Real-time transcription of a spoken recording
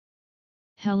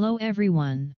Hello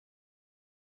everyone.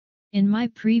 In my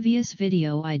previous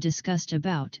video I discussed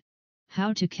about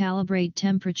how to calibrate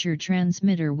temperature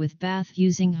transmitter with bath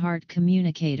using HART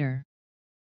Communicator.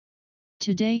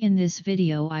 Today in this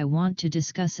video I want to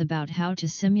discuss about how to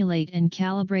simulate and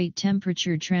calibrate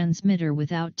temperature transmitter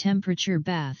without temperature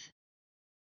bath.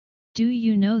 Do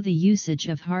you know the usage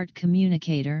of HART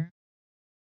Communicator?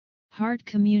 HART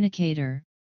Communicator.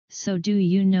 So do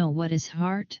you know what is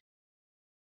HART?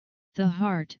 The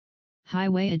HART,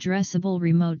 Highway Addressable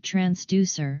Remote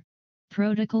Transducer,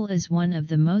 protocol is one of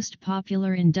the most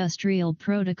popular industrial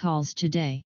protocols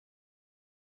today.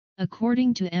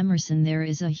 According to Emerson, there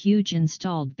is a huge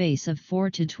installed base of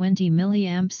 4 to 20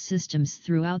 milliamps systems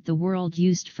throughout the world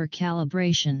used for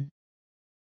calibration.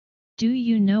 Do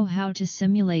you know how to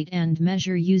simulate and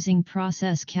measure using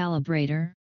process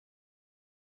calibrator?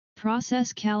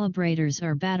 Process calibrators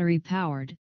are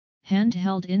battery-powered,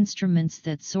 handheld instruments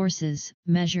that sources,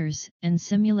 measures, and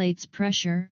simulates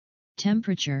pressure,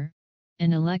 temperature,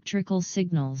 and electrical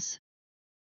signals.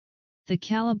 The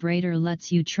calibrator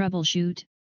lets you troubleshoot,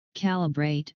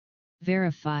 calibrate,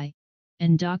 verify,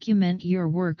 and document your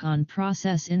work on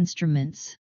process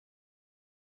instruments.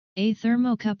 A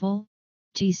thermocouple,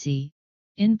 TC,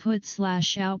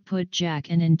 input/output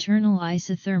jack and internal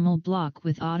isothermal block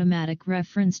with automatic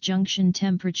reference junction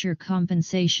temperature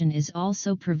compensation is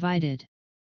also provided.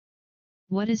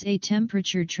 What is a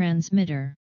temperature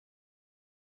transmitter?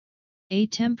 A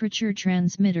temperature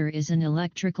transmitter is an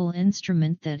electrical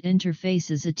instrument that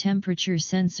interfaces a temperature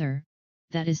sensor,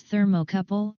 that is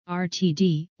thermocouple,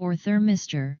 RTD, or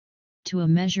thermistor, to a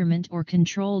measurement or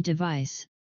control device,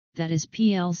 that is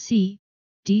PLC,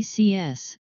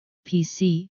 DCS,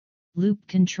 PC, loop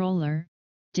controller,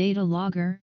 data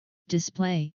logger,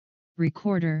 display,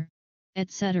 recorder,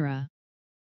 etc.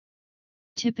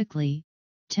 Typically,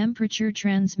 temperature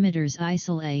transmitters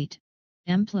isolate,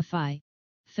 amplify,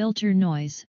 filter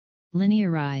noise,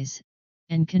 linearize,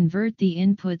 and convert the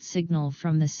input signal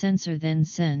from the sensor, then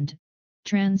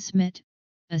transmit,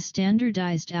 a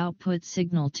standardized output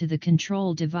signal to the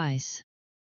control device.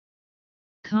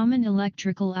 Common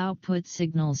electrical output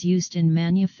signals used in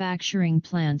manufacturing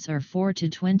plants are 4 to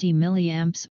 20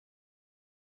 milliamps.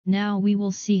 Now we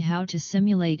will see how to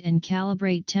simulate and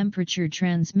calibrate temperature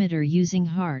transmitter using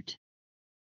HART.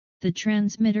 The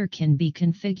transmitter can be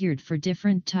configured for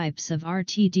different types of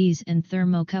RTDs and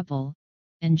thermocouple,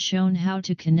 and shown how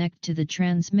to connect to the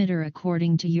transmitter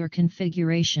according to your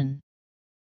configuration.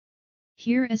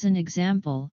 Here is an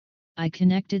example. I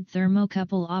connected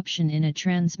thermocouple option in a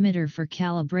transmitter for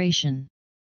calibration.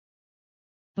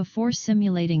 Before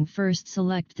simulating, first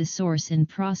select the source in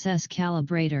process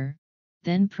calibrator,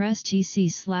 then press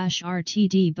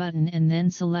TC/RTD button and then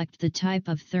select the type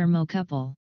of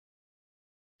thermocouple.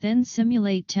 Then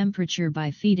simulate temperature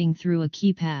by feeding through a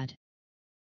keypad.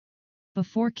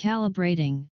 Before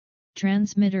calibrating,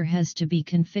 transmitter has to be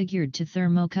configured to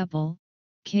thermocouple,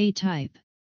 K-type,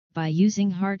 by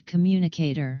using HART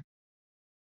Communicator.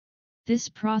 This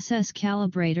process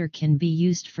calibrator can be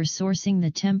used for sourcing the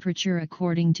temperature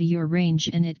according to your range,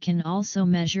 and it can also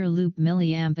measure loop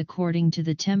milliamp according to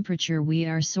the temperature we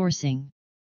are sourcing.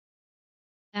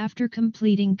 After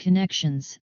completing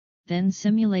connections, then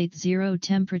simulate zero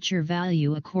temperature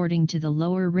value according to the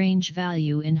lower range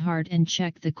value in HART and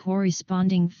check the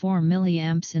corresponding 4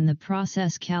 milliamps in the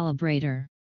process calibrator.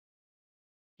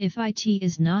 If IT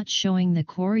is not showing the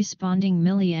corresponding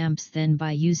milliamps, then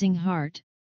by using HART,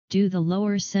 do the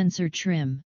lower sensor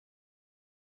trim.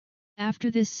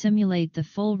 After this, simulate the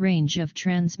full range of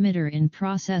transmitter in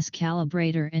process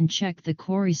calibrator and check the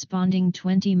corresponding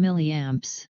 20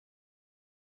 milliamps.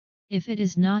 If it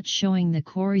is not showing the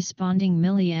corresponding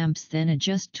milliamps, then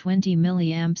adjust 20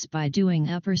 milliamps by doing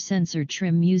upper sensor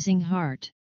trim using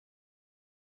HART.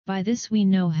 By this we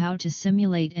know how to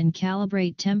simulate and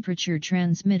calibrate temperature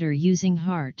transmitter using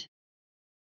HART.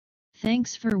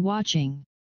 Thanks for watching.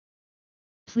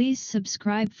 Please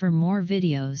subscribe for more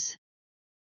videos.